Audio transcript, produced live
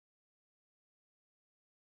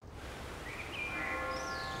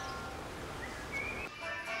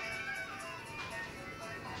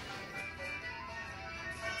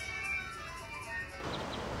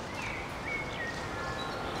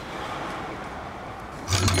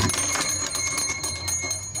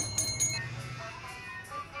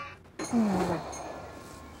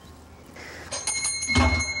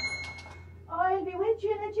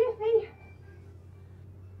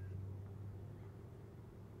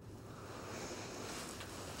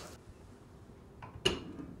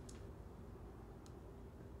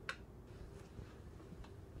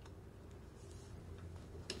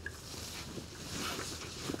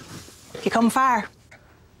You come far?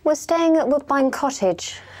 We're staying at Woodbine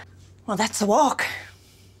Cottage. Well, that's a walk.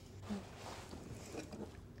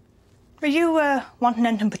 Are you wanting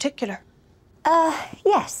anything particular?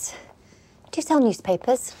 Yes. Do you sell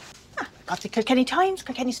newspapers? Got the Kilkenny Times,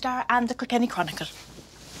 Kilkenny Star and the Kilkenny Chronicle.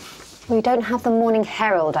 We don't have the Morning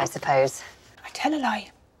Herald, I suppose. I tell a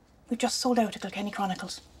lie. We've just sold out the Kilkenny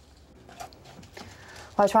Chronicles.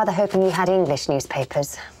 I was rather hoping you had English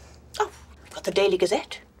newspapers. Oh, we've got the Daily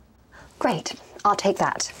Gazette. Great. I'll take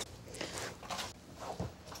that.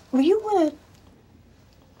 Were you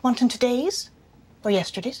wanting today's or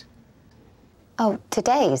yesterday's? Oh,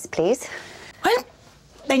 today's, please. Well,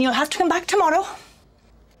 then you'll have to come back tomorrow.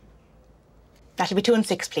 That'll be 2 and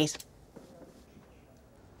 6, please.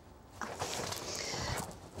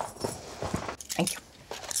 Thank you.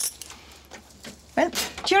 Well,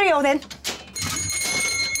 cheerio then.